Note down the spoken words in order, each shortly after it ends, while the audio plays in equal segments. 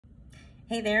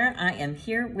Hey there, I am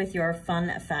here with your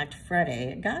Fun Fact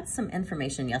Friday. Got some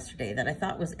information yesterday that I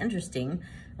thought was interesting,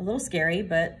 a little scary,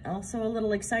 but also a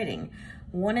little exciting.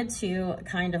 Wanted to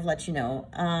kind of let you know,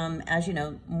 as you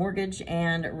know, mortgage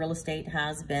and real estate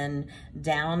has been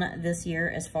down this year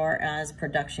as far as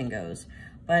production goes.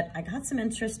 But I got some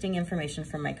interesting information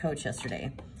from my coach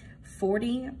yesterday.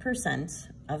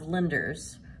 40% of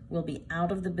lenders will be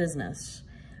out of the business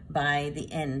by the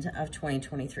end of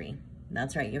 2023.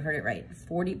 That's right, you heard it right.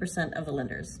 40% of the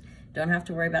lenders. Don't have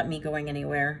to worry about me going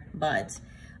anywhere, but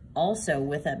also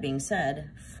with that being said,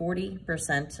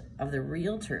 40% of the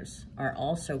realtors are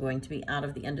also going to be out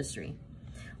of the industry.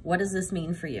 What does this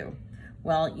mean for you?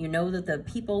 Well, you know that the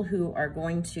people who are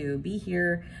going to be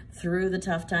here through the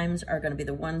tough times are going to be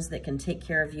the ones that can take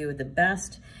care of you the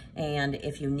best. And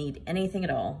if you need anything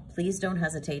at all, please don't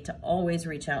hesitate to always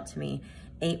reach out to me,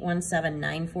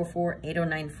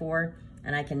 817-944-8094.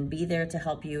 And I can be there to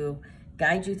help you,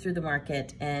 guide you through the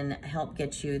market, and help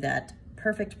get you that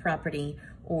perfect property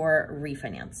or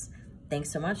refinance.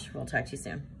 Thanks so much. We'll talk to you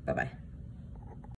soon. Bye-bye.